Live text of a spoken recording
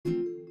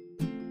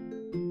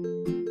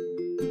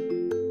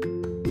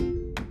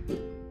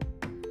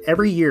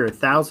Every year,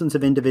 thousands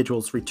of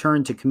individuals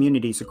return to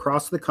communities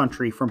across the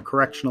country from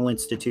correctional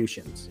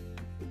institutions.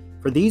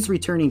 For these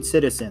returning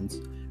citizens,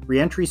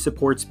 reentry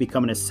supports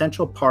become an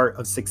essential part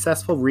of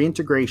successful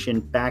reintegration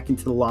back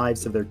into the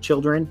lives of their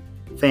children,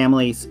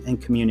 families,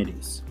 and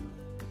communities.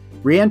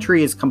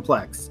 Reentry is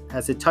complex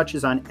as it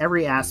touches on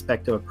every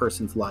aspect of a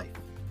person's life.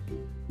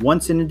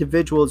 Once an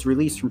individual is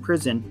released from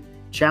prison,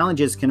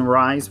 challenges can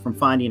arise from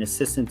finding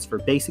assistance for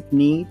basic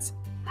needs,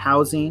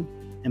 housing,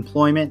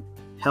 employment,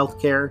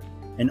 healthcare,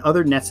 and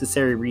other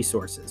necessary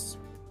resources.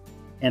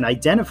 And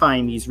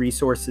identifying these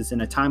resources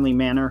in a timely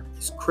manner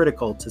is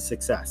critical to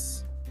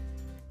success.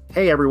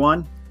 Hey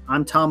everyone,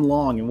 I'm Tom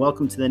Long, and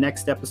welcome to the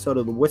next episode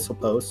of the Whistle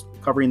Post,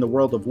 covering the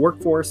world of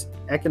workforce,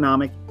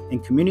 economic,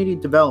 and community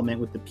development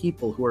with the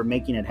people who are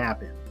making it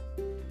happen.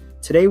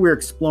 Today we're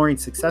exploring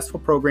successful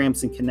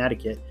programs in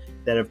Connecticut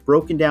that have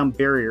broken down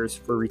barriers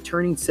for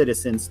returning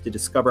citizens to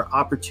discover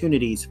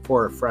opportunities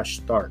for a fresh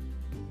start.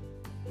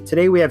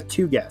 Today we have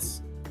two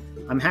guests.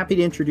 I'm happy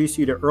to introduce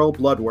you to Earl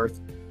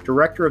Bloodworth,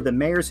 Director of the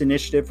Mayor's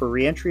Initiative for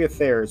Reentry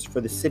Affairs for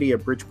the City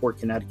of Bridgeport,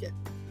 Connecticut.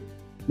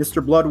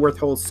 Mr. Bloodworth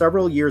holds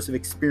several years of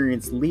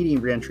experience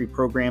leading reentry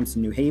programs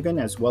in New Haven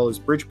as well as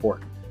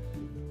Bridgeport.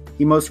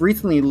 He most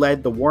recently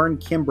led the Warren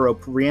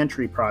Kimbrough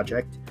Reentry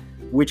Project,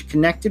 which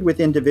connected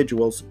with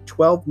individuals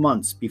 12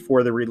 months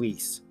before the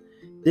release.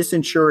 This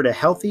ensured a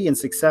healthy and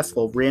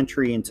successful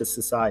reentry into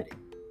society.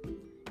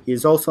 He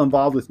is also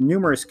involved with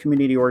numerous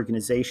community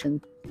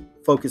organizations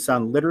focused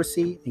on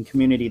literacy and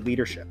community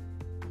leadership.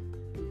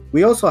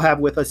 We also have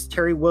with us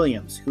Terry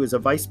Williams, who is a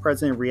Vice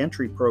President of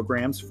Reentry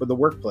Programs for the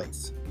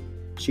Workplace.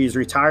 She is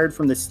retired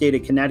from the State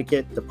of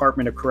Connecticut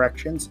Department of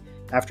Corrections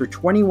after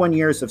 21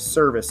 years of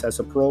service as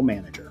a parole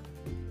manager.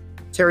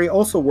 Terry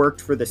also worked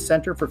for the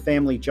Center for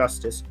Family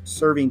Justice,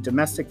 serving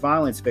domestic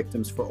violence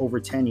victims for over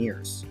 10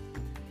 years.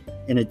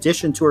 In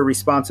addition to her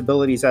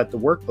responsibilities at the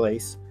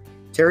workplace,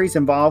 Terry's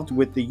involved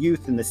with the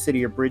youth in the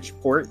city of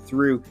Bridgeport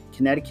through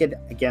Connecticut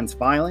Against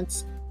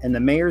Violence and the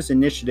Mayor's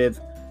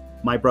Initiative,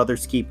 My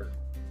Brother's Keeper.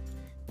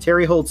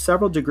 Terry holds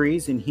several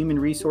degrees in human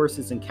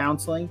resources and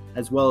counseling,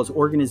 as well as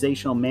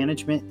organizational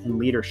management and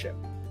leadership.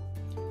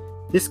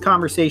 This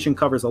conversation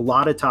covers a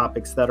lot of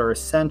topics that are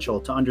essential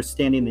to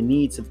understanding the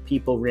needs of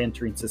people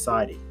reentering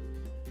society.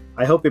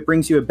 I hope it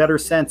brings you a better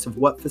sense of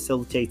what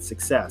facilitates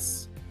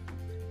success.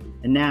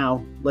 And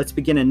now, let's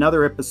begin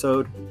another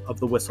episode of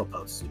the Whistle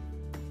Post.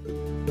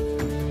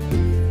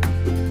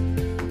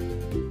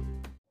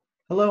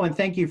 Hello, and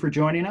thank you for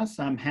joining us.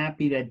 I'm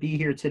happy to be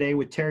here today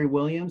with Terry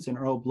Williams and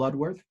Earl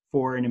Bloodworth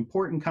for an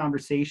important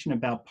conversation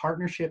about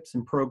partnerships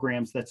and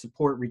programs that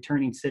support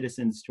returning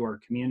citizens to our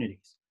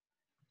communities.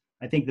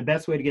 I think the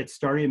best way to get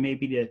started may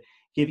be to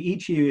give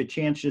each of you a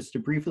chance just to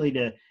briefly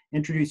to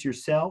introduce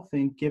yourself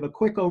and give a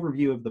quick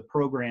overview of the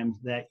program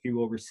that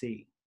you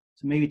oversee.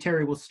 So maybe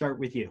Terry, we'll start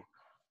with you.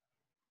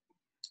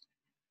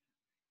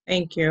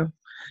 Thank you.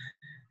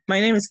 My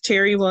name is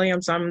Terry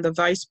Williams. I'm the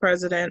Vice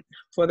President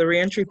for the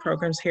Reentry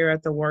Programs here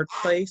at the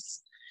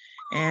Workplace,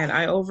 and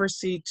I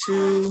oversee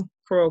two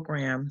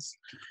programs.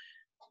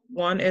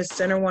 One is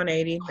Center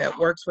 180 that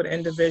works with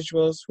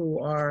individuals who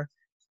are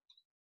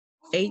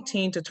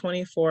 18 to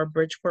 24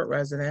 Bridgeport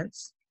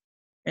residents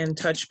and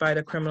touched by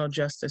the criminal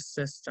justice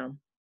system.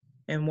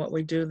 And what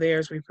we do there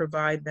is we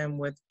provide them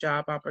with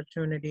job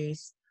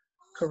opportunities,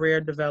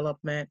 career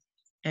development,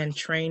 and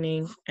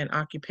training and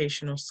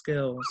occupational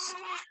skills.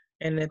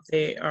 And if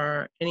they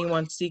are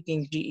anyone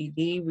seeking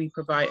GED, we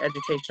provide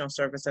educational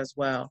service as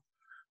well.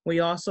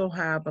 We also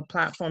have a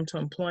platform to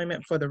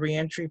employment for the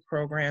reentry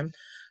program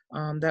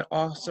that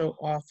also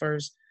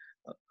offers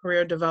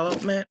career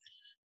development,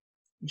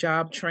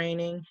 job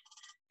training,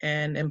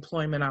 and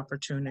employment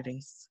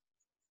opportunities.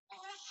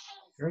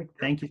 Great,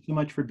 thank you so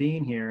much for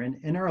being here.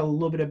 And Earl, a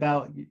little bit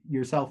about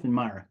yourself and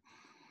Myra.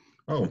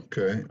 Oh,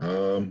 okay.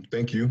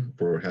 Thank you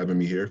for having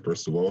me here,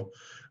 first of all.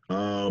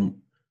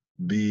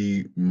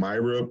 The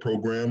Myra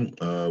program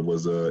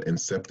was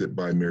incepted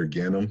by Mayor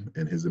Ganim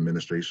and his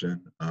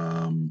administration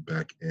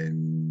back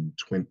in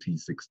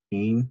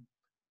 2016.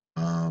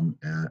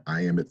 And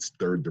I am its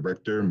third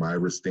director.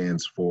 Myra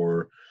stands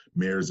for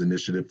Mayor's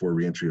Initiative for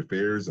Reentry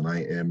Affairs, and I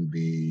am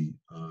the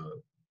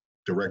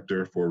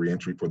director for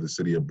reentry for the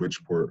city of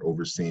Bridgeport,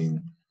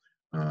 overseeing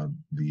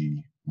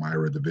the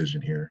Myra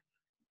division here.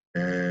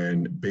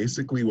 And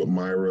basically what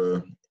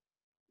Myra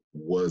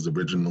was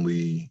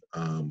originally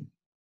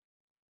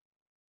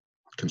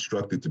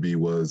constructed to be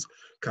was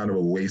kind of a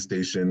way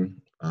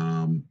station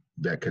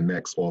that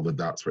connects all the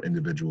dots for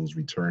individuals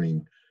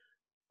returning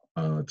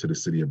to the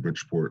city of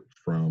Bridgeport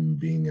from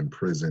being in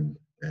prison,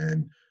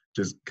 and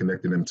just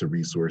connecting them to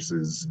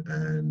resources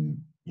and,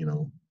 you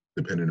know,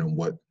 depending on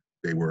what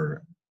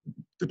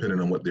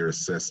their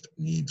assessed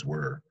needs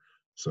were.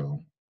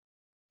 So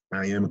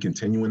I am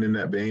continuing in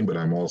that vein, but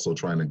I'm also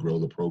trying to grow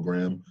the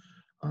program.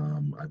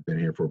 I've been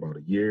here for about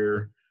a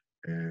year,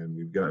 and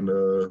we've gotten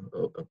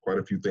quite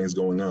a few things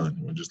going on.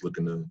 We're just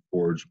looking to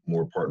forge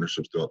more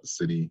partnerships throughout the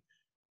city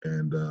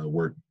and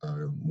work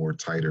more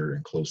tighter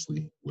and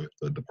closely with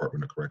the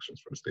Department of Corrections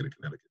for the state of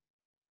Connecticut.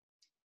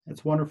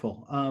 That's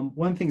wonderful.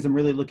 One of the things I'm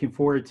really looking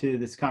forward to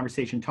this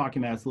conversation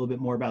talking about is a little bit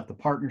more about the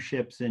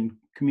partnerships and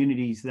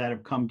communities that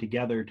have come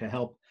together to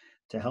help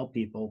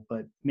people.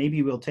 But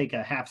maybe we'll take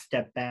a half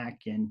step back,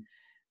 and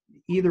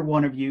either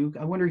one of you,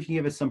 I wonder if you can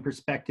give us some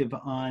perspective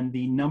on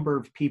the number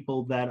of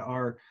people that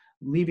are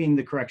leaving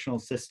the correctional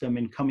system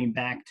and coming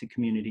back to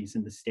communities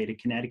in the state of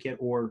Connecticut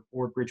or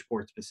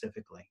Bridgeport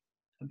specifically.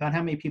 About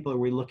how many people are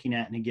we looking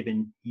at in a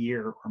given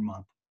year or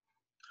month?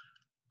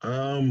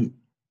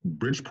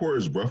 Bridgeport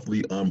is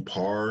roughly on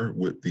par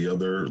with the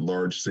other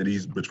large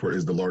cities. Bridgeport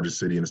is the largest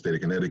city in the state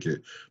of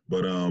Connecticut,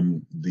 but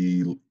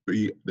the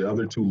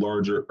other two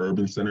larger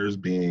urban centers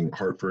being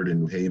Hartford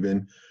and New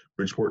Haven,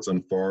 Bridgeport's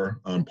on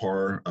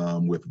par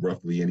with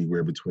roughly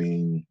anywhere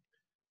between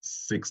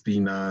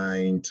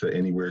 69 to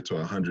anywhere to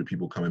 100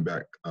 people coming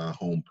back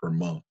home per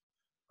month.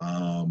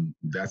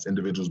 That's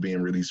individuals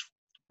being released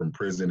from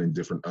prison and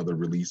different other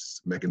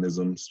release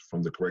mechanisms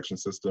from the correction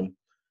system.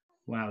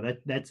 Wow,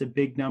 that's a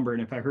big number.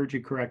 And if I heard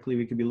you correctly,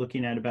 we could be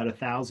looking at about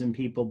 1,000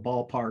 people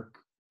ballpark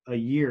a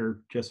year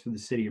just for the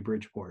city of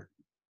Bridgeport.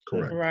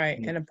 Correct. Right,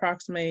 and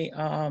approximately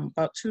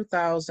about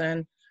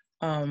 2,000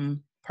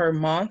 per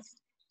month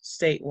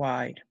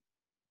statewide.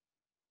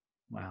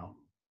 Wow.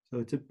 So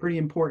it's a pretty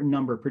important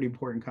number, pretty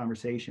important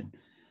conversation.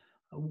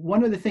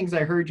 One of the things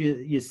I heard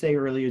you say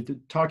earlier,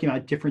 talking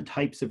about different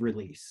types of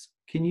release.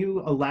 Can you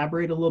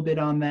elaborate a little bit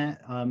on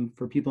that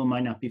for people who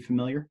might not be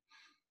familiar?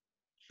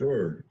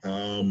 Sure.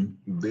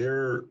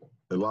 There,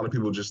 a lot of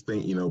people just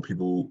think,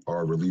 people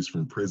are released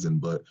from prison,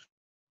 but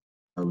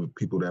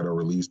people that are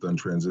released on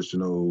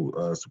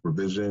transitional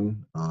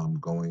supervision,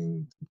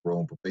 going to parole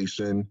and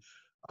probation.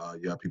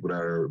 You have people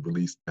that are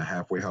released to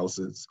halfway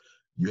houses.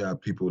 You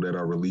have people that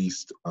are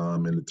released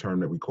in the term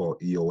that we call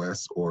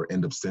EOS, or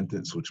end of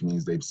sentence, which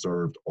means they've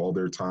served all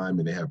their time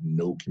and they have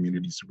no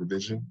community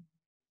supervision.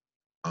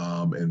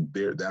 And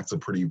that's a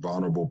pretty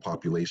vulnerable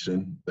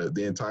population.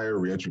 The entire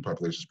reentry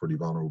population is pretty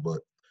vulnerable,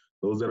 but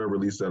those that are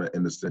released at an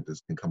end of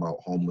sentence can come out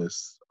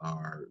homeless,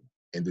 are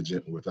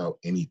indigent, without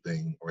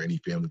anything or any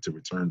family to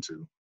return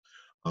to.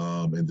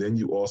 And then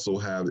you also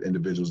have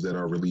individuals that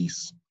are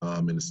released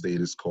in the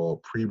state is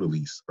called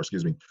pre-release, or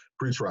excuse me,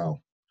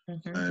 pre-trial,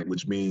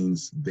 which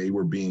means they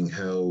were being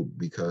held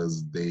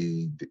because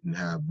they didn't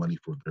have money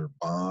for their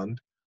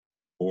bond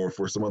or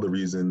for some other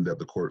reason that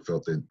the court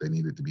felt that they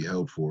needed to be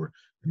held for.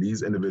 And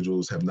these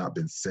individuals have not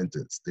been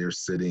sentenced. They're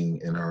sitting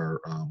in our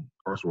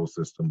carceral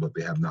system, but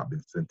they have not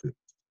been sentenced.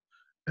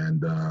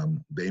 And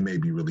they may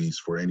be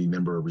released for any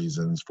number of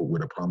reasons,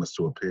 with a promise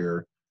to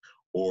appear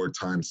or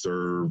time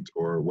served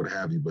or what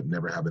have you, but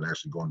never having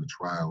actually gone to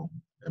trial.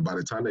 And by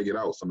the time they get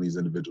out, some of these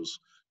individuals,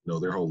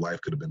 their whole life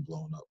could have been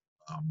blown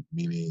up,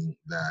 meaning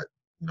that,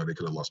 they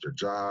could have lost their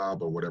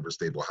job or whatever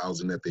stable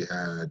housing that they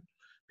had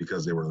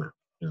because they were,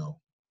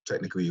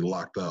 technically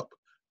locked up,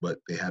 but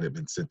they hadn't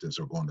been sentenced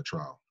or gone to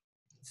trial.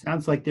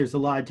 Sounds like there's a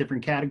lot of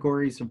different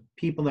categories of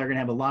people that are going to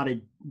have a lot of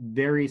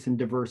various and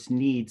diverse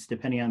needs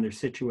depending on their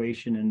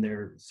situation and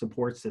their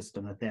support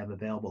system that they have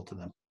available to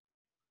them.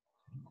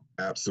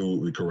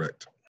 Absolutely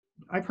correct.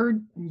 I've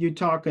heard you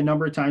talk a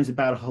number of times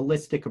about a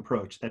holistic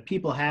approach, that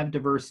people have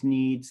diverse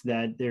needs,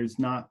 that there's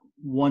not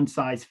one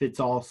size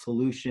fits all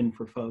solution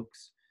for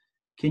folks.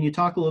 Can you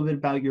talk a little bit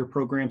about your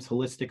program's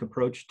holistic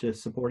approach to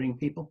supporting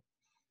people?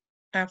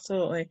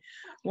 Absolutely.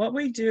 What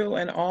we do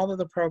in all of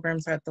the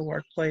programs at the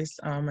workplace,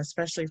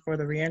 especially for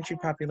the reentry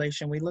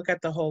population, we look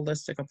at the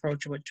holistic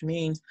approach, which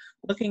means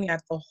looking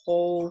at the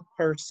whole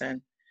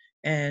person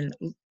and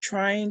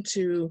trying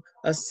to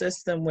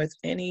assist them with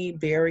any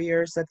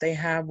barriers that they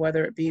have,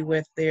 whether it be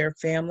with their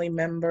family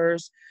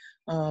members,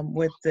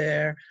 with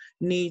their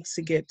needs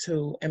to get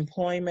to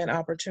employment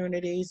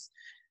opportunities,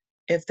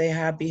 if they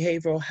have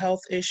behavioral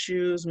health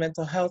issues,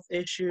 mental health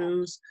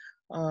issues.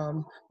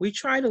 We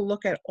try to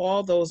look at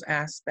all those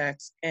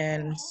aspects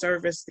and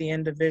service the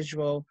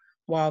individual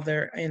while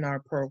they're in our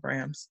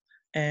programs,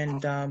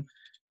 and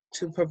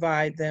to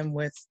provide them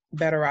with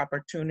better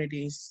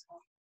opportunities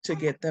to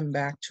get them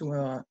back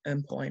to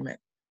employment.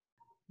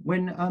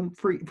 When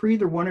for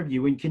either one of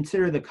you, when you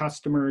consider the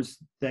customers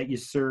that you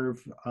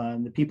serve,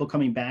 the people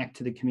coming back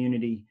to the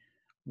community,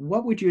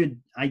 what would you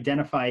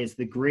identify as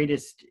the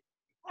greatest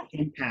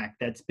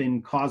impact that's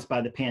been caused by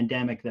the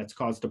pandemic that's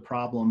caused a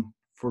problem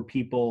for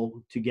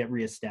people to get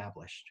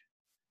reestablished?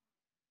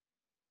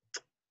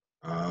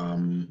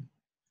 From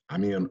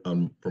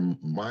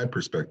my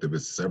perspective,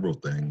 it's several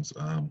things.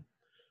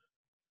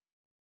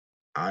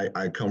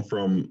 I come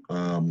from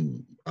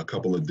a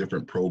couple of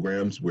different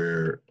programs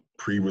where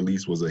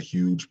pre-release was a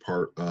huge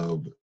part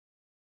of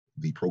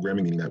the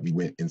programming, meaning that we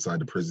went inside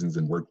the prisons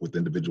and worked with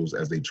individuals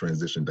as they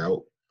transitioned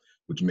out,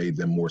 which made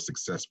them more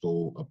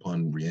successful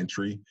upon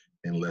reentry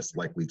and less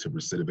likely to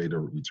recidivate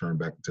or return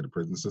back to the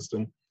prison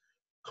system.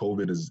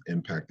 COVID has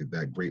impacted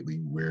that greatly,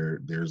 where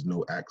there's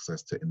no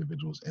access to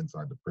individuals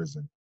inside the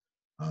prison.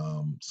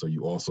 So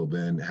you also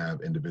then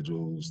have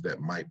individuals that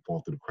might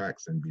fall through the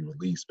cracks and be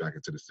released back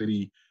into the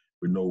city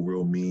with no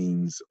real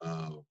means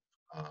of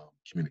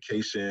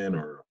communication,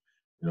 or,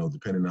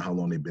 depending on how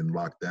long they've been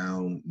locked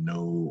down,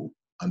 no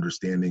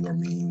understanding or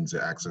means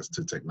access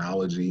to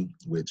technology,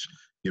 which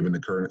given the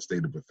current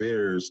state of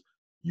affairs,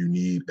 you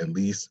need at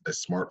least a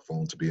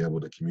smartphone to be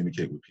able to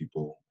communicate with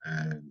people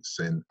and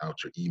send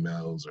out your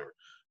emails or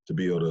to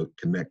be able to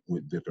connect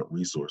with different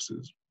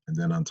resources. And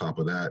then on top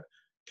of that,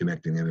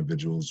 connecting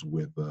individuals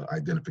with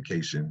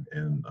identification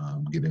and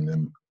getting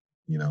them,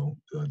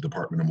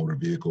 Department of Motor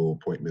Vehicle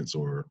appointments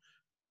or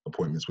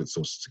appointments with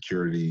Social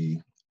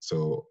Security.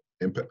 So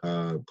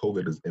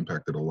COVID has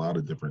impacted a lot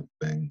of different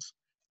things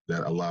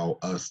that allow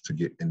us to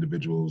get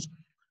individuals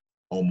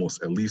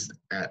almost at least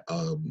at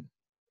a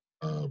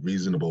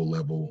reasonable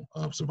level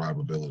of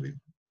survivability.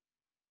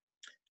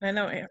 I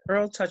know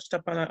Earl touched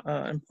up on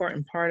an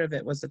important part of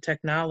it was the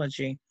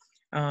technology.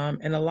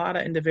 And a lot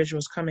of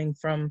individuals coming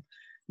from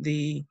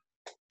the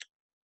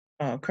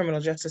criminal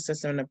justice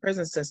system and the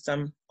prison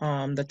system,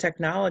 the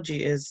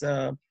technology is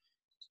a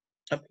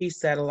piece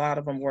that a lot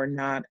of them were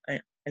not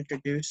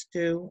introduced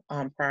to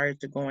prior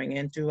to going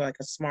into, like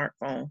a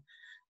smartphone.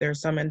 There are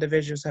some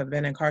individuals who have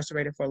been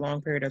incarcerated for a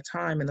long period of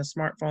time and the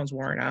smartphones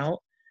weren't out,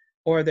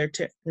 or their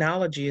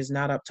technology is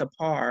not up to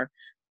par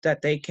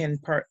that they can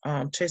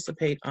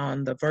participate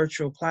on the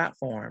virtual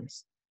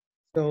platforms.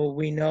 So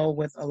we know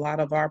with a lot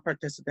of our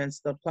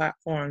participants, the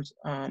platforms,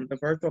 the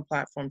virtual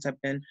platforms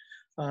have been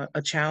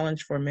a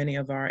challenge for many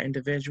of our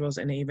individuals,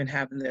 and even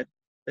having the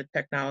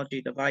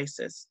technology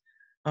devices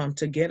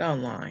to get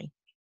online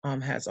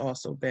has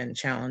also been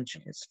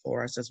challenges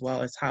for us, as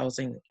well as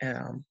housing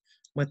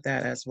with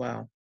that as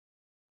well.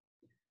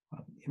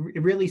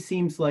 It really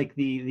seems like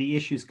the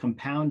issues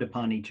compound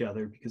upon each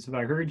other, because if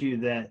I heard you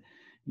that,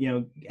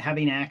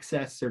 having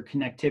access or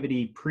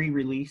connectivity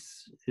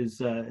pre-release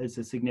is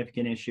a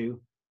significant issue,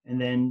 and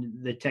then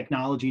the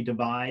technology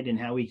divide and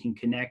how we can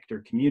connect or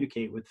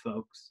communicate with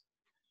folks.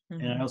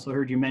 Mm-hmm. And I also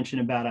heard you mention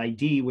about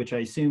ID, which I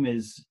assume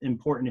is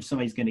important. If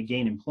somebody's going to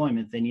gain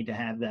employment, they need to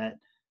have that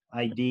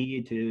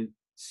ID to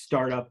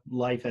start up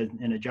life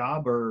in a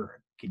job,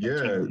 or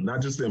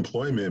not just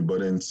employment,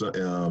 but in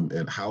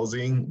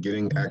housing,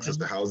 getting access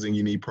to housing,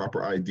 you need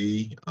proper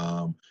ID.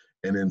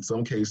 And in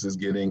some cases,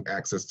 getting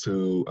access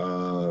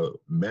to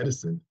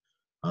medicine.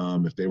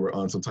 If they were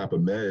on some type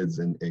of meds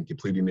and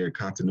completing their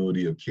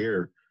continuity of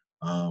care,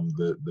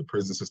 the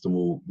prison system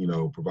will,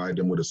 provide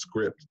them with a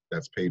script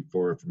that's paid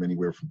for from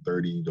anywhere from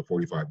 30 to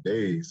 45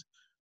 days,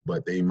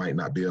 but they might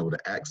not be able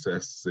to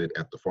access it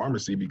at the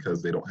pharmacy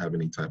because they don't have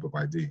any type of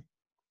ID.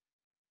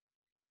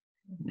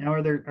 Now,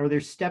 are there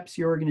steps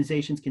your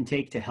organizations can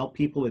take to help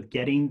people with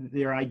getting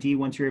their ID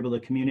once you're able to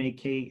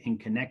communicate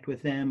and connect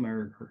with them,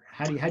 or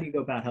how do you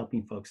go about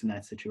helping folks in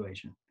that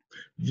situation?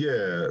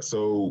 Yeah,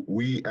 so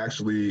we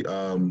actually,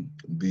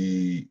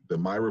 the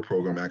MIRA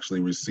program actually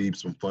received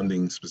some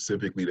funding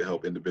specifically to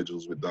help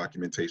individuals with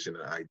documentation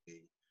and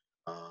ID.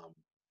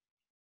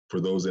 For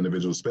those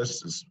individuals,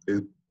 especially,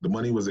 the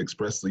money was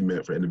expressly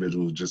meant for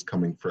individuals just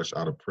coming fresh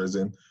out of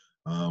prison,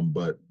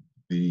 but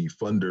the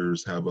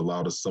funders have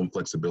allowed us some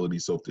flexibility.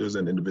 So if there's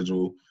an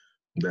individual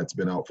that's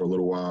been out for a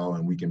little while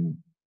and we can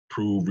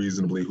prove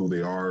reasonably who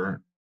they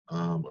are,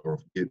 or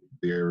get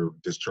their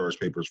discharge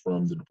papers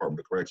from the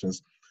Department of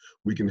Corrections,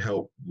 we can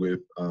help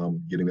with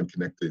getting them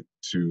connected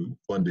to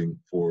funding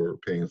for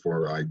paying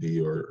for our ID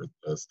or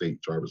a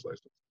state driver's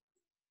license.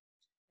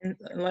 And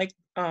like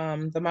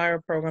the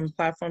MIRA program,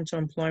 Platform to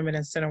Employment,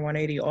 and Center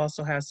 180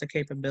 also has the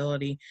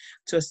capability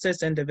to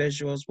assist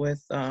individuals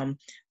with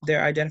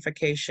their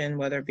identification,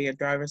 whether it be a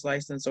driver's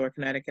license or a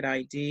Connecticut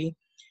ID,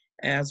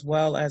 as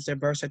well as their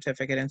birth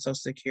certificate and Social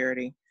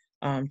Security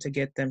to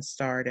get them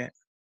started.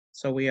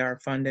 So we are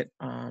funded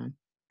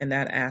in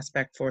that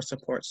aspect for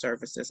support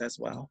services as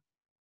well.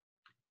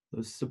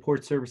 Those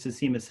support services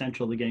seem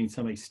essential to getting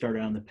somebody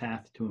started on the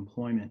path to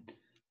employment.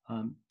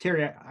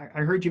 Terry,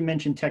 I heard you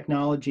mention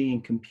technology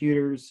and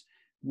computers.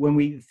 When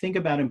we think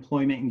about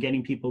employment and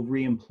getting people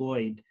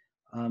re-employed,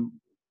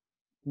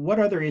 what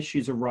other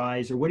issues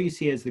arise, or what do you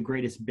see as the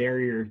greatest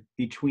barrier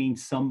between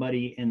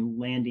somebody and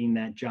landing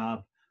that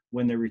job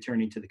when they're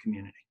returning to the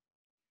community?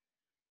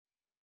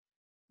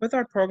 With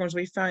our programs,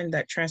 we find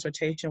that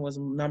transportation was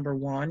number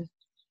one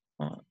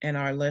in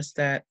our list,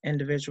 that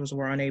individuals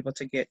were unable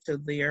to get to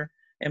their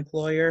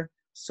employer.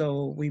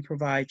 So we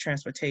provide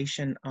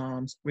transportation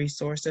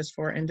resources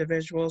for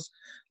individuals.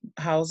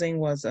 Housing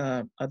was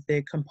a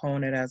big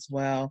component as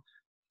well.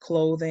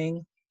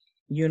 Clothing,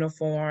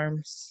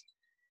 uniforms,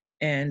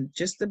 and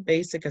just the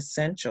basic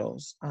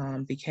essentials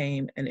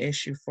became an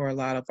issue for a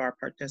lot of our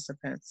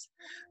participants.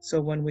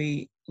 So when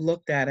we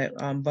looked at it,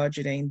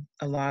 budgeting,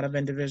 a lot of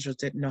individuals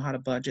didn't know how to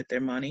budget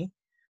their money.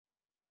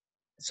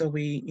 So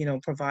we,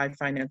 provide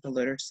financial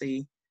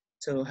literacy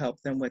to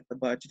help them with the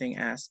budgeting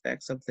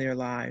aspects of their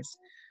lives.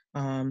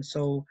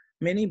 So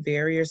many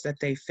barriers that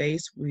they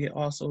face. We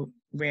also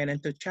ran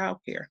into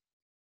childcare.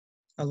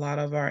 A lot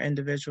of our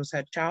individuals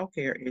had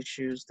childcare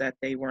issues that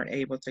they weren't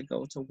able to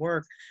go to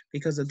work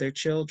because of their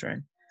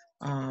children.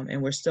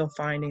 And we're still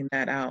finding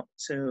that out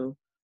to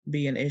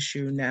be an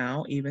issue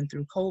now, even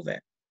through COVID.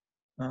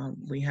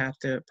 We have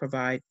to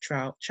provide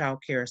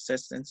childcare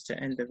assistance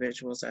to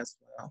individuals as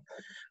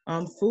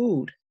well.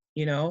 Food.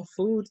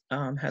 food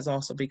has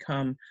also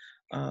become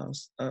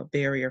a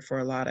barrier for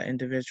a lot of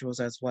individuals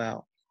as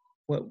well.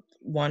 What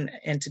one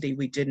entity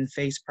we didn't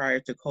face prior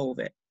to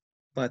COVID,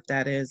 but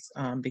that is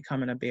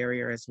becoming a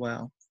barrier as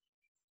well.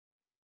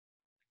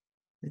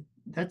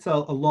 That's a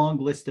long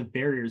list of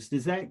barriers.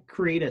 Does that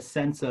create a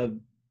sense of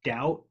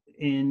doubt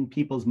in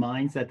people's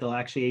minds that they'll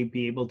actually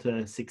be able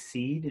to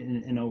succeed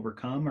and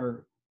overcome?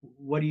 Or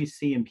what do you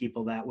see in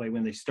people that way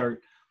when they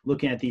start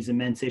looking at these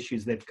immense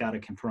issues they've got to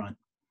confront?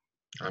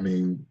 I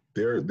mean,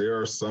 there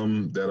are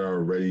some that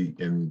are ready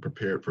and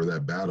prepared for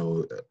that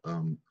battle.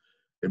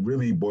 It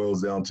really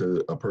boils down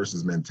to a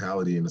person's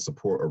mentality and the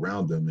support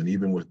around them. And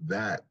even with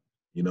that,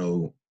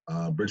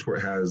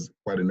 Bridgeport has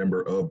quite a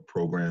number of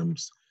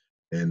programs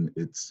in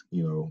its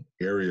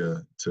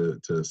area to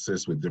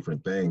assist with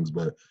different things,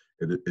 but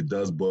it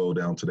does boil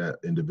down to that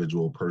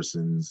individual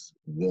person's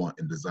want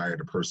and desire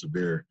to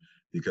persevere,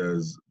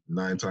 because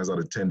 9 times out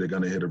of 10 they're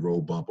going to hit a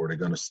road bump or they're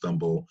going to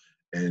stumble.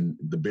 And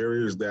the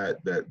barriers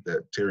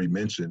that Terry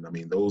mentioned, I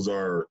mean, those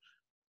are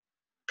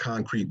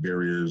concrete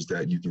barriers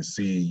that you can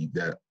see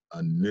that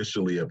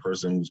initially a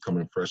person who's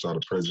coming fresh out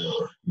of prison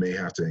may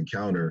have to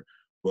encounter.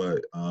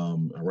 But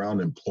around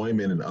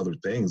employment and other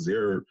things,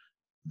 there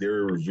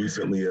was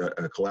recently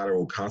a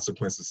collateral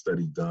consequences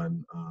study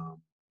done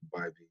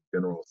by the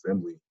General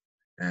Assembly.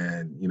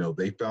 And,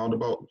 they found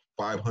about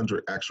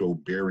 500 actual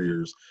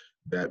barriers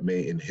that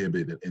may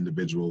inhibit an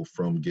individual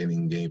from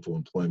gaining gainful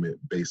employment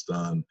based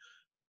on,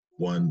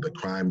 one, the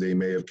crime they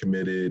may have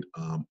committed,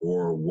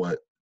 or what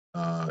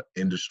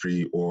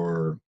industry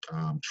or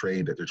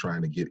trade that they're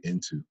trying to get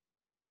into.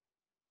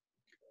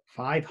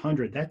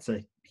 500, that's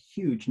a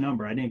huge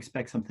number. I didn't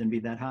expect something to be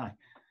that high.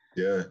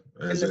 Yeah.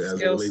 And the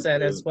skill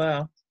set as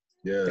well.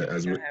 Yeah.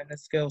 They may not have the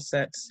skill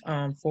sets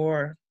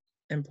for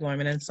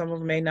employment, and some of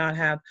them may not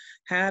have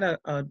had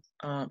a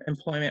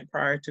employment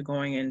prior to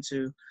going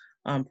into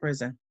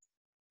prison.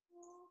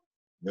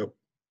 Yep.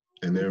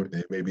 And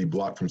they may be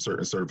blocked from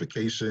certain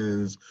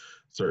certifications,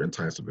 certain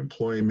types of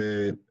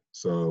employment.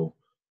 So,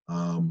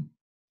 and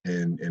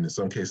in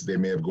some cases, they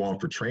may have gone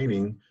for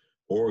training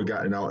or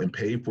gotten out and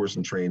paid for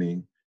some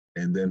training,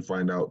 and then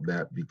find out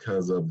that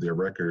because of their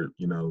record,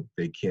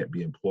 they can't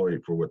be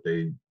employed for what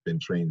they've been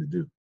trained to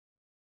do.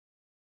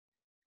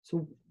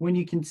 So when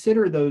you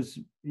consider those,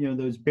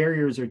 those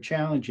barriers or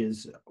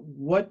challenges,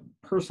 what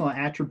personal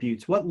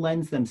attributes, what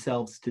lends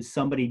themselves to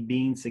somebody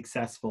being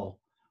successful?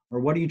 Or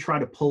what do you try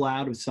to pull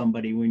out of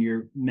somebody when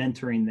you're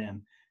mentoring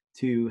them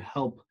to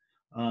help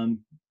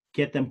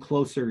get them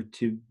closer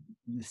to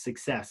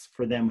success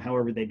for them,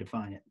 however they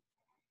define it?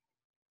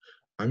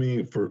 I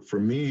mean, for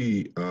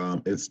me,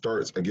 it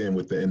starts again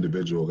with the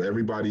individual.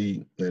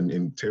 Everybody,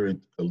 and Terry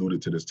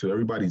alluded to this too,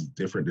 everybody's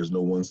different. There's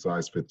no one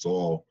size fits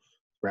all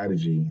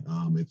strategy.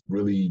 It's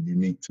really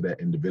unique to that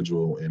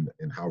individual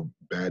and how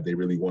bad they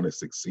really want to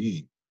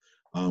succeed.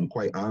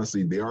 Quite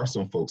honestly, there are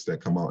some folks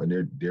that come out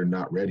and they're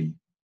not ready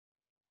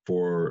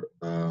for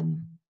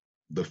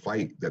the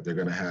fight that they're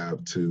going to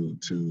have to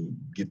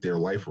get their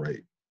life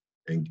right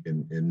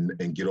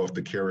and get off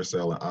the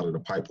carousel and out of the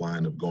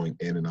pipeline of going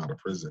in and out of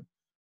prison.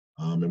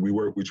 And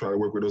we try to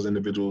work with those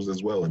individuals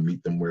as well and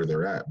meet them where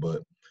they're at.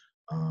 But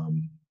a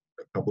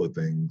couple of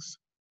things.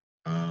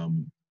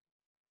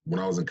 When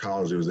I was in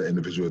college, there was an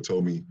individual that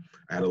told me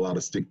I had a lot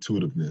of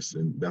stick-to-itiveness,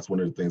 and that's one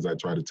of the things I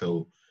try to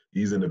tell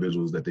these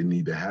individuals that they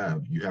need to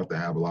have. You have to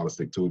have a lot of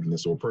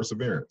stick-to-itiveness or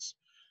perseverance,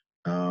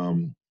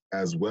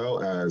 as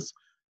well as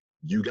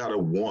you got to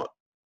want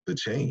the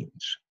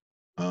change.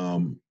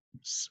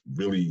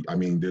 Really, I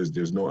mean,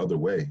 there's no other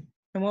way.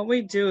 And what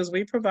we do is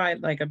we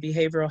provide like a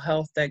behavioral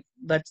health that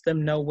lets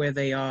them know where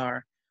they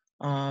are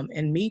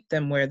and meet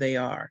them where they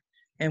are.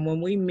 And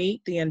when we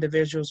meet the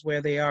individuals where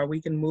they are,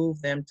 we can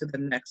move them to the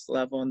next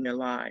level in their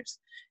lives.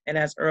 And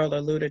as Earl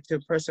alluded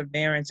to,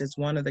 perseverance is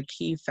one of the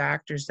key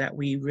factors that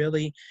we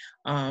really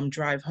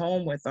drive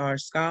home with our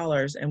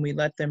scholars. And we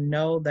let them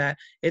know that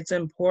it's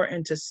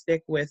important to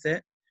stick with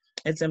it.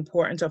 It's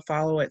important to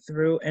follow it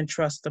through and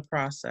trust the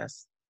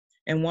process.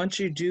 And once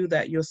you do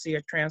that, you'll see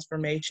a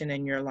transformation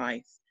in your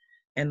life.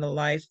 And the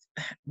life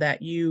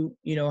that you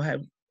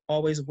have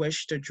always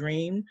wished to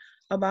dream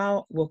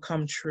about will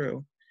come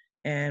true.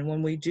 And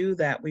when we do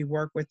that, we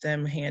work with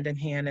them hand in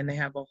hand, and they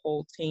have a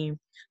whole team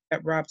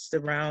that wraps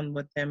around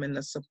with them in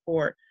the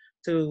support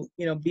to,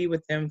 be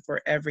with them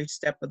for every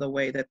step of the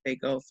way that they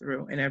go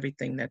through and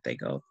everything that they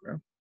go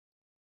through.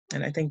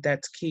 And I think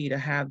that's key, to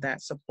have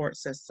that support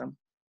system.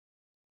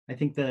 I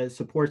think the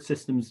support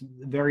system's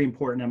very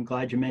important. I'm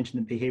glad you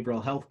mentioned the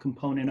behavioral health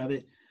component of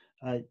it.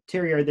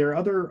 Terry, are there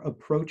other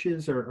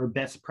approaches or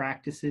best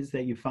practices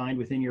that you find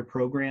within your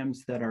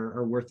programs that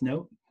are worth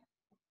note?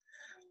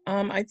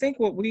 I think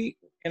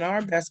in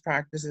our best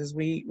practices,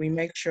 we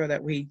make sure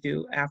that we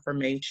do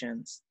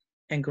affirmations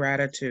and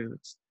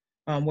gratitudes.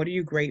 What are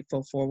you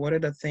grateful for? What are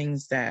the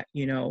things that,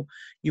 you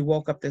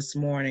woke up this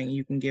morning,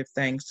 you can give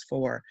thanks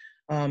for?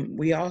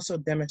 We also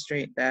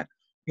demonstrate that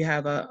we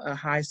have a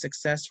high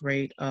success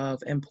rate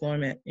of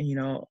employment,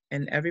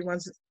 and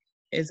everyone's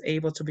is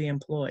able to be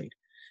employed.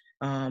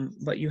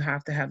 But you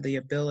have to have the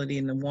ability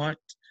and the want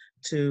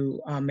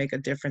to make a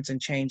difference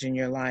and change in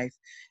your life.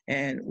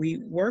 And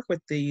we work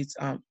with these,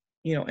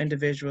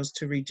 individuals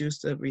to reduce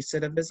the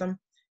recidivism.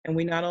 And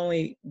we not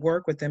only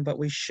work with them, but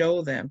we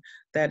show them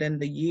that in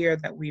the year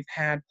that we've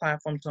had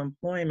Platform to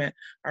Employment,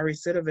 our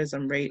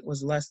recidivism rate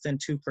was less than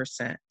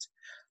 2%.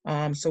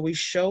 So we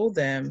show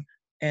them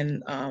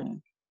and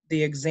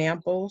the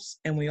examples,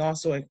 and we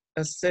also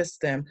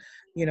assist them,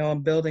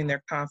 in building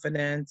their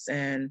confidence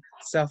and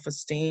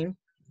self-esteem,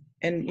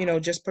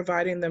 and just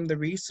providing them the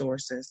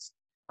resources.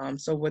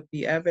 So with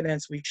the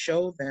evidence, we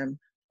show them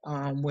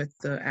with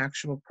the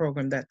actual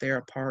program that they're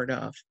a part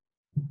of.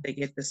 They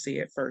get to see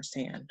it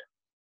firsthand.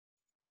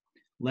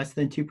 Less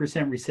than 2%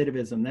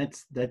 recidivism.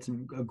 That's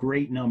a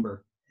great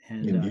number,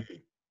 and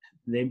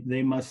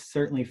they must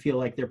certainly feel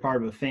like they're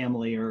part of a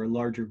family or a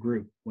larger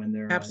group when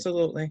they're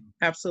absolutely.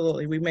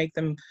 We make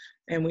them,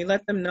 and we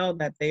let them know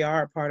that they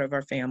are a part of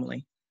our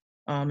family,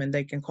 and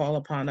they can call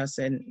upon us.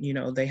 And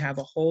they have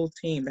a whole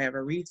team. They have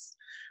a resource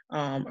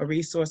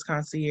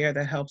concierge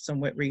that helps them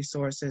with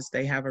resources.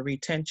 They have a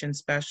retention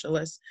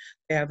specialist.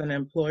 They have an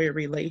employer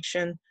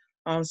relation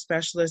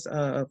specialist,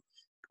 a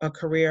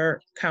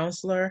career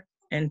counselor,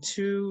 and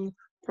 2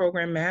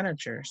 program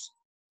managers.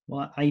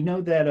 Well, I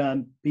know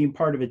that being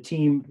part of a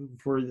team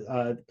for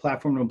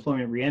Platform to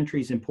Employment Reentry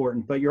is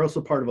important, but you're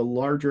also part of a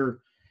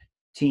larger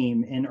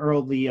team. And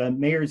Earl, the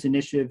Mayor's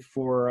Initiative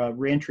for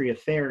Reentry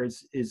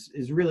Affairs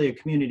is really a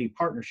community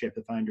partnership,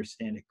 if I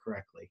understand it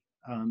correctly.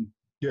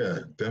 Yeah,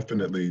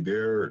 definitely.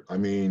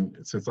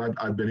 Since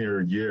I've been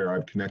here a year,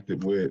 I've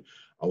connected with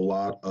a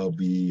lot of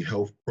the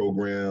health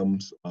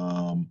programs,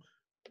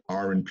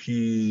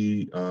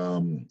 R&P,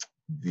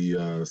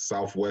 the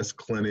Southwest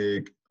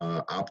Clinic,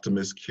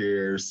 Optimus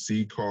Care,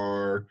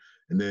 CCAR,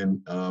 and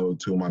then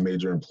 2 of my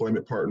major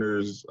employment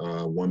partners,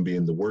 one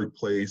being the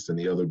Workplace and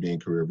the other being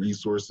Career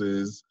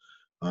Resources.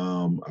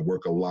 I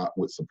work a lot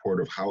with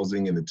supportive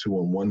housing and the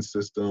 2-in-1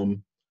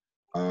 system.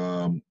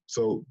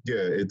 So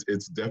yeah,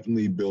 it's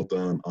definitely built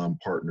on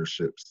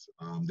partnerships.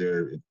 There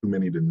are too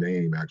many to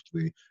name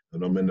actually,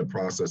 and I'm in the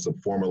process of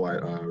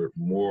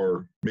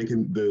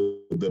making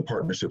the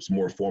partnerships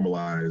more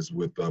formalized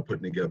with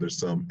putting together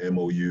some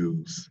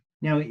MOUs.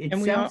 Now it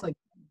sounds like.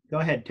 Go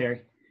ahead,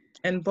 Terry.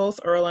 And both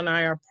Earl and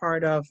I are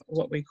part of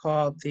what we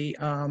call the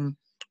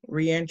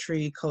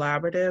reentry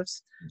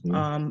collaboratives.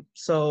 Mm-hmm.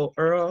 So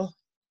Earl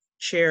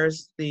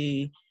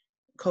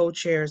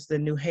co-chairs the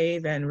New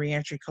Haven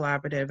Reentry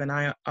Collaborative, and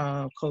I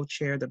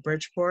co-chair the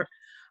Bridgeport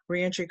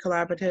Reentry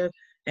Collaborative.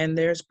 And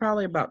there's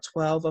probably about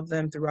 12 of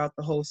them throughout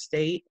the whole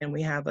state, and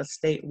we have a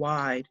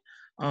statewide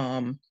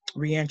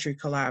reentry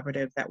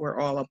collaborative that we're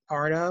all a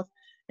part of.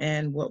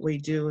 And what we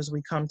do is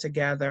we come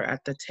together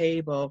at the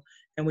table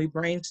and we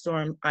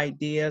brainstorm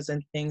ideas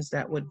and things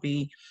that would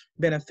be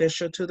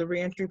beneficial to the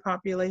reentry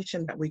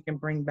population that we can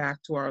bring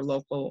back to our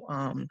local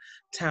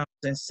towns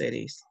and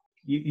cities.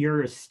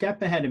 You're a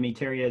step ahead of me,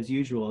 Terry, as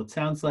usual. It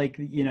sounds like,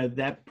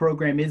 that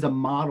program is a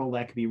model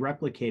that could be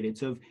replicated.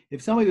 So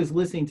if somebody was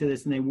listening to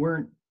this and they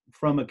weren't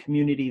from a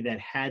community that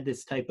had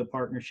this type of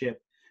partnership,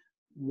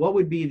 what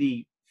would be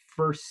the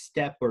first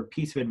step or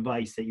piece of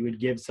advice that you would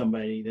give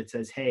somebody that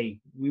says, hey,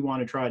 we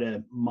want to try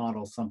to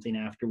model something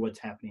after what's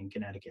happening in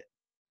Connecticut?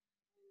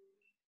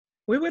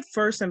 We would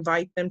first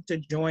invite them to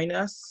join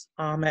us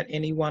at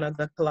any one of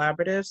the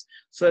collaboratives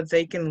so that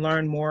they can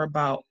learn more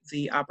about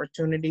the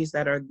opportunities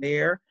that are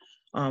there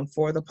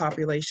for the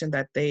population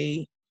that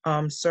they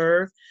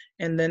serve.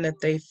 And then if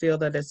they feel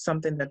that it's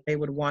something that they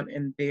would want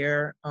in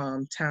their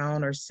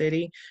town or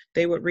city,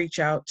 they would reach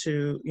out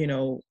to,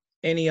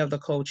 any of the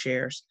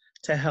co-chairs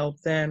to help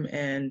them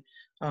and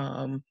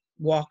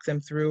walk them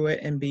through it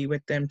and be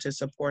with them to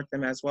support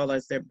them as well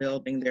as they're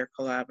building their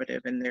collaborative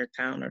in their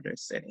town or their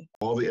city.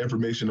 All the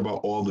information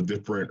about all the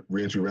different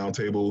reentry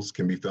roundtables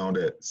can be found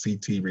at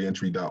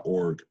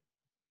ctreentry.org.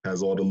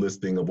 Has all the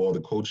listing of all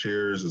the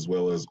co-chairs as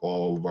well as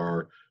all of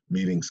our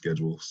meeting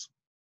schedules.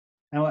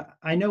 Now,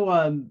 I know,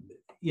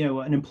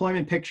 an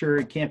employment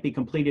picture can't be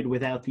completed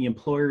without the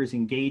employer's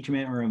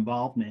engagement or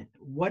involvement.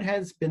 What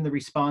has been the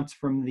response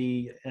from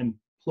the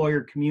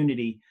employer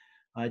community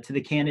to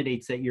the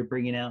candidates that you're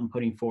bringing out and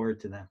putting forward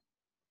to them?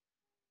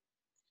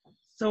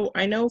 So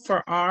I know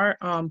for our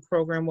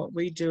program, what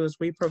we do is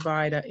we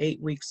provide an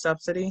 8-week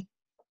subsidy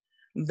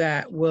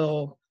that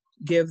will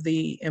give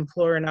the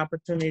employer an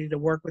opportunity to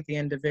work with the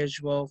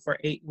individual for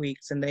 8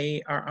 weeks, and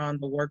they are on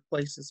the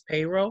workplace's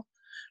payroll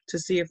to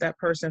see if that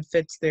person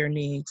fits their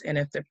needs. And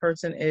if the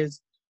person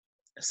is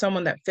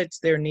someone that fits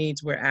their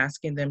needs, we're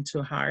asking them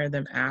to hire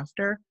them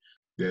after.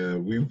 Yeah,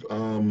 we've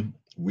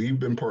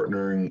been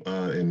partnering,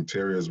 and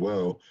Terry as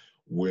well,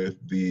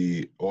 with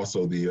the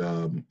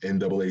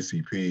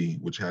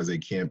NAACP, which has a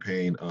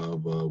campaign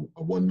of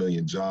 1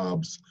 million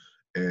jobs.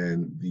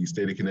 And the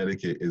state of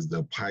Connecticut is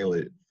the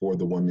pilot for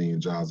the 1 million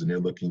jobs, and they're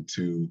looking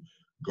to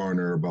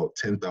garner about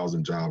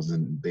 10,000 jobs.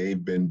 And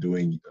they've been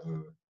doing,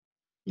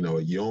 a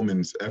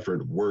yeoman's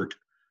effort work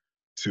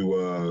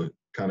to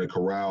kind of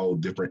corral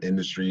different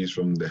industries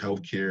from the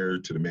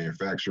healthcare to the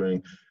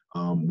manufacturing,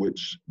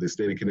 which the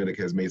state of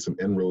Connecticut has made some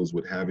inroads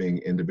with having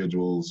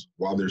individuals,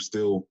 while they're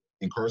still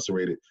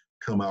incarcerated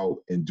come out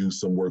and do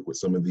some work with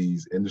some of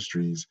these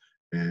industries.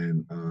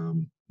 And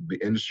the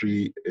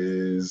industry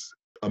is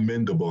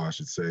amendable, I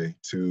should say,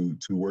 to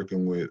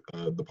working with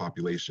the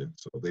population.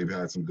 So they've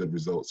had some good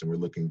results, and we're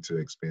looking to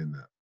expand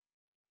that.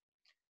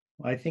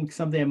 Well, I think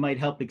something that might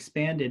help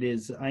expand it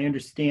is I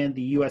understand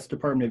the U.S.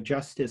 Department of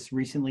Justice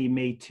recently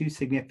made 2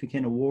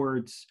 significant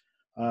awards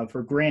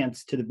for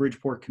grants to the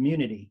Bridgeport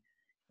community.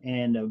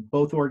 And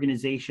both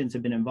organizations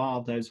have been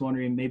involved. I was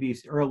wondering, maybe,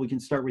 Earl, we can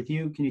start with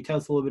you. Can you tell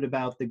us a little bit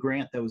about the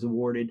grant that was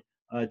awarded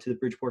to the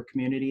Bridgeport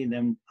community? And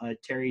then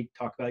Terry,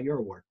 talk about your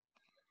award.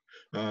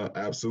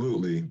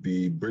 Absolutely.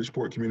 The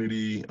Bridgeport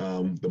community,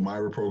 the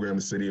MIRA program,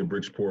 the city of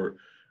Bridgeport,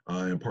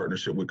 in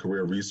partnership with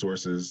Career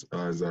Resources,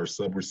 as our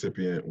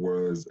subrecipient,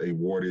 was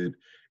awarded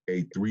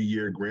a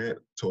 3-year grant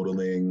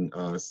totaling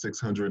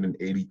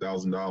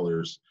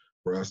 $680,000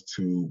 for us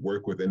to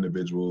work with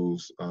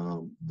individuals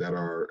that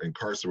are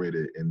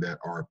incarcerated and that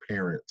are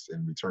parents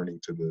and returning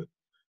to the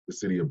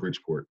city of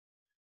Bridgeport.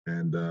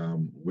 And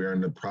we're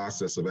in the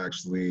process of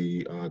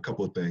actually a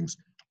couple of things.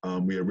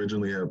 We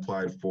originally had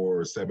applied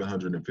for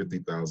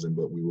 $750,000,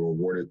 but we were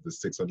awarded the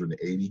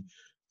 $680,000.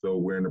 So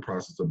we're in the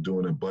process of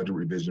doing a budget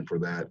revision for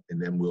that,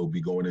 and then we'll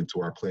be going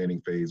into our planning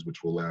phase,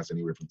 which will last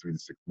anywhere from 3 to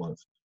 6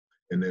 months.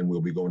 And then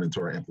we'll be going into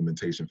our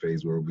implementation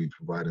phase, where we'll be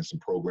providing some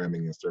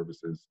programming and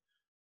services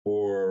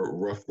for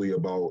roughly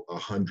about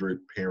 100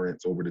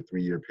 parents over the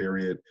 3-year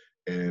period,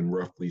 and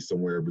roughly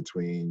somewhere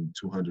between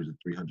 200 to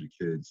 300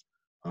 kids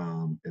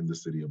in the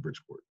city of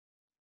Bridgeport.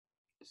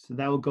 So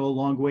that will go a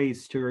long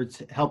ways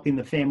towards helping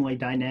the family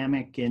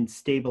dynamic and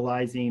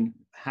stabilizing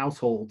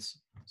households.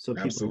 So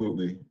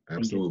absolutely. There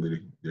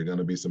are going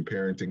to be some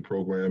parenting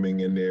programming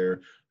in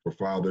there for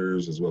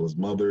fathers as well as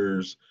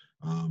mothers,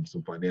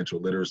 some financial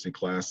literacy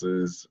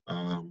classes,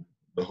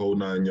 the whole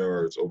 9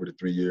 yards over the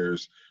 3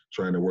 years,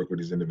 trying to work with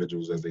these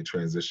individuals as they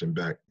transition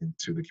back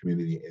into the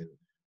community and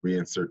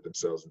reinsert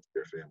themselves into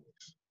their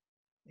families.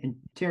 And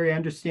Terry, I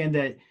understand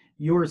that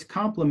yours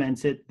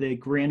complements it. The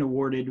grant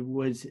awarded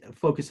was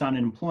focused on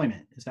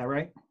employment. Is that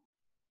right?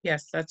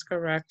 Yes, that's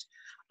correct.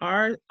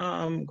 Our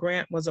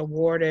grant was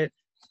awarded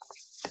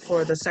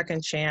for the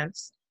Second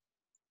Chance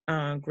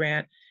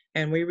grant,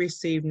 and we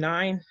received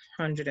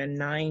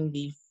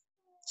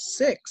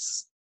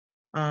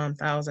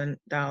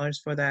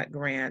 $996,000 for that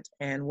grant.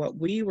 And what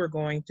we were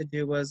going to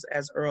do was,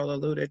 as Earl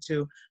alluded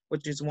to,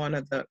 which is one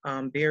of the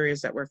barriers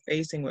that we're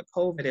facing with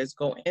COVID, is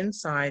go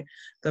inside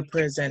the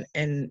prison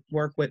and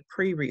work with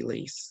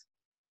pre-release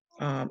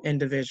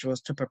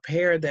individuals to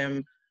prepare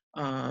them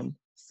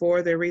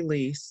for their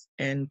release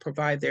and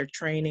provide their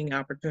training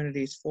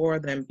opportunities for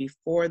them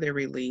before they're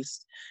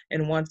released.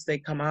 And once they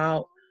come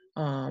out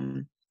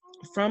from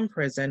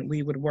prison,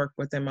 we would work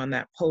with them on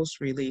that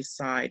post-release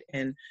side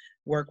and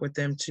work with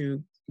them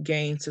to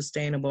gain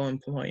sustainable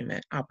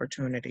employment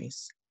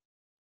opportunities.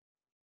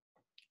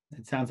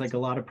 It sounds like a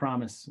lot of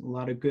promise, a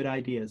lot of good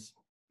ideas.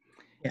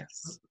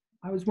 Yes.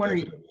 I was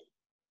wondering,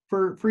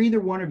 for either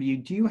one of you,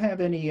 do you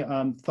have any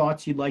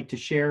thoughts you'd like to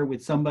share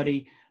with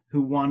somebody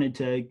who wanted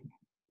to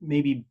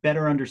maybe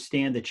better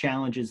understand the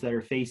challenges that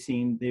are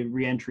facing the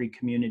reentry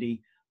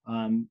community?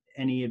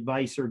 Any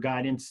advice or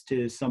guidance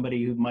to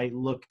somebody who might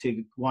look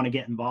to want to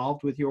get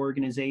involved with your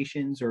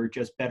organizations or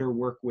just better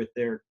work with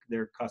their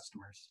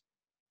customers?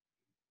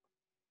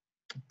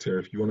 Terry,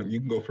 if you want to, you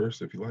can go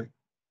first if you like.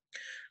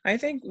 I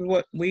think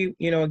what we,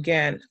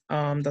 again,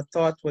 the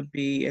thought would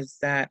be is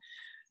that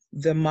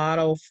the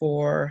model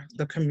for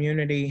the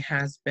community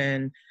has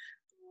been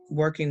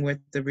working with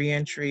the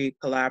reentry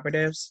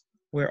collaboratives,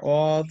 where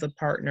all the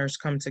partners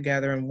come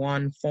together in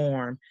one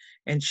form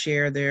and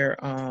share their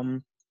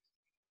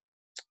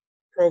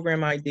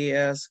program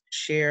ideas,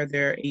 share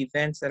their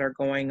events that are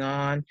going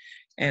on.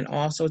 And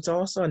also, it's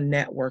also a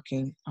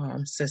networking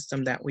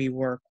system that we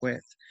work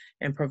with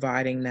in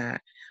providing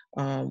that.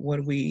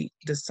 What we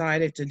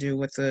decided to do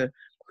with the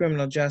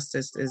criminal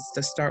justice is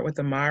to start with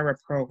the MIRA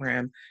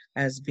program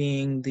as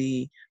being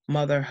the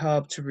mother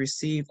hub to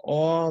receive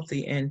all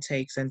the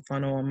intakes and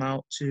funnel them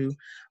out to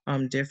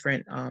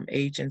different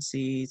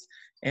agencies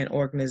and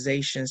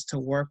organizations to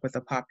work with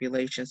the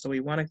population. So we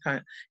want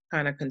to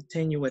kind of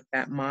continue with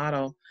that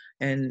model,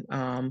 and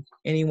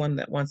anyone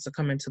that wants to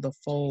come into the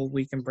fold,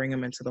 we can bring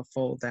them into the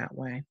fold that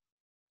way.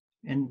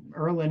 And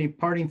Earl, any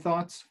parting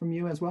thoughts from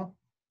you as well?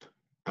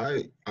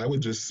 I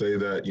would just say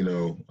that,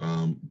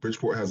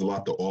 Bridgeport has a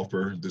lot to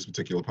offer this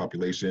particular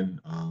population.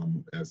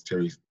 As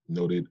Terry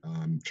noted,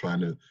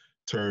 trying to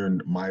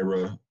turn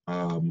MIRA,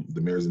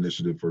 the Mayor's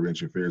Initiative for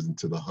Reentry Affairs,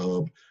 into the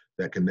hub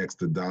that connects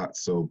the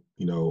dots. So,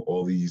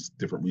 all these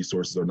different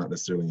resources are not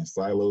necessarily in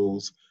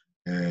silos.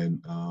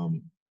 And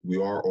we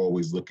are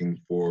always looking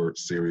for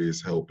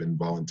serious help and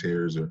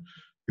volunteers or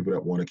people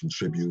that want to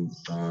contribute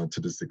to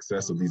the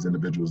success of these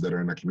individuals that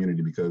are in our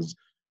community, because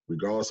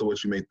regardless of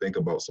what you may think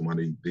about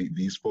somebody,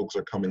 these folks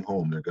are coming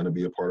home. They're going to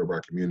be a part of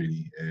our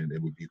community, and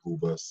it would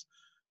behoove us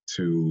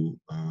to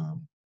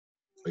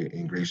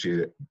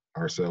ingratiate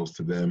ourselves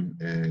to them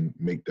and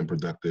make them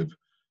productive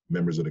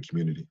members of the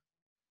community.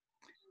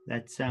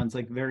 That sounds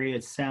like very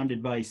sound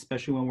advice,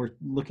 especially when we're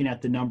looking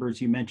at the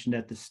numbers you mentioned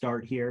at the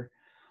start here.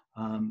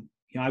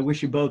 I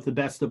wish you both the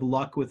best of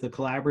luck with the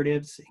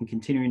collaboratives and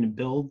continuing to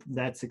build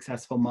that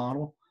successful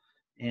model,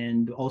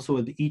 and also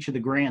with each of the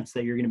grants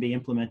that you're going to be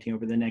implementing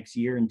over the next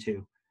year and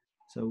two.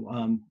 So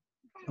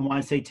I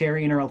want to say,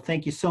 Terry and Earl,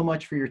 thank you so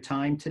much for your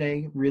time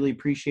today. Really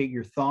appreciate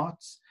your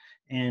thoughts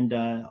and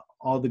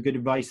all the good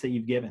advice that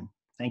you've given.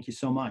 Thank you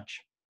so much.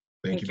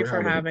 Thank you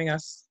for having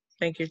us.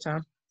 Thank you,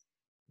 Tom.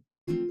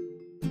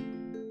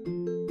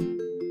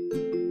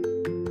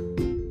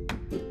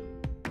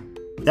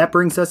 That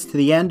brings us to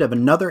the end of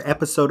another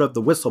episode of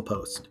The Whistle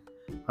Post.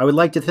 I would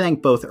like to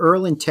thank both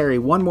Earl and Terry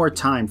one more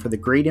time for the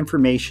great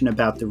information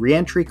about the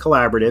Reentry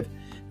Collaborative,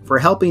 for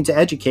helping to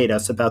educate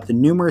us about the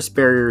numerous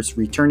barriers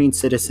returning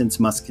citizens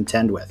must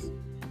contend with.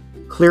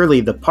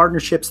 Clearly, the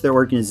partnerships their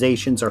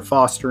organizations are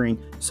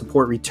fostering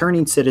support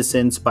returning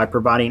citizens by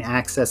providing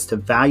access to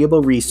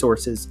valuable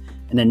resources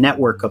and a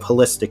network of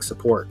holistic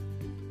support.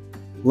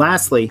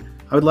 Lastly,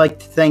 I would like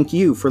to thank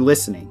you for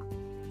listening.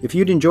 If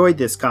you'd enjoyed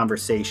this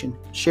conversation,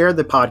 share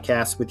the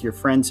podcast with your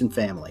friends and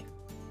family.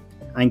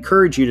 I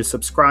encourage you to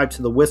subscribe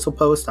to The Whistle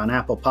Post on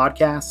Apple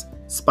Podcasts,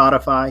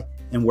 Spotify,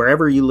 and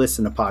wherever you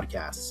listen to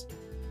podcasts.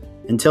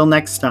 Until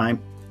next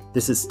time,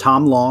 this is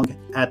Tom Long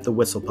at The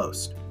Whistle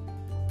Post.